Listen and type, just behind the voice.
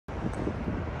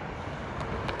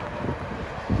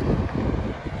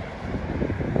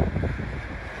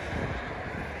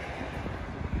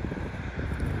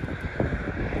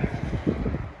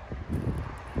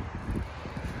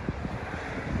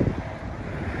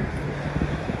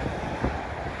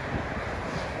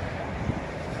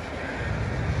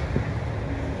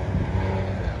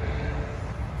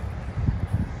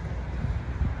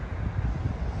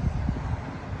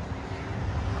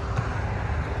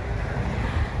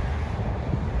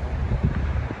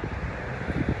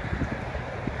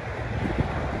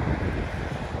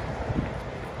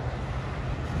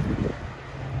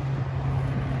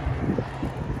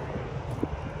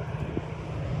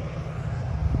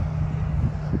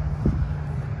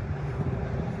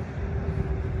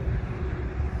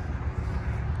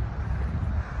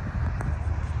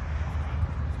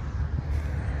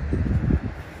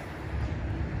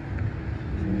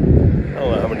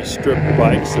Strip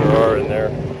bikes there are in there,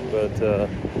 but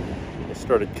they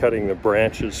started cutting the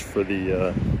branches for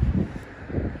the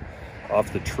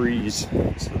off the trees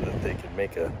so that they could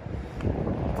make a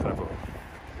kind of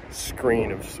a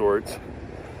screen of sorts.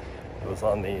 It was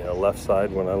on the left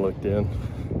side when I looked in,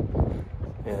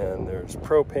 and there's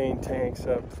propane tanks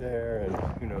up there and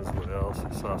who knows what else.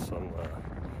 I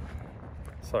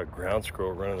saw a ground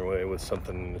squirrel running away with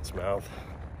something in its mouth.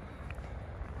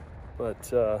 But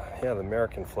yeah, the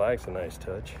American flag's a nice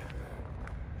touch.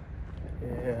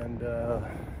 And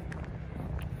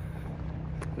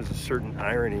there's a certain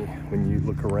irony when you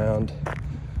look around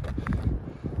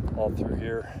all through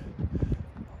here.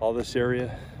 All this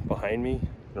area behind me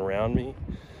and around me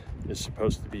is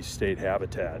supposed to be state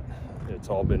habitat. It's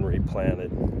all been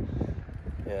replanted.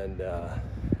 And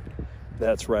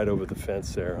that's right over the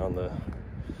fence there on the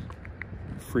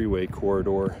freeway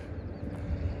corridor.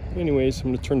 Anyways,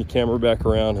 I'm going to turn the camera back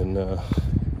around and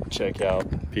check out.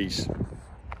 Peace.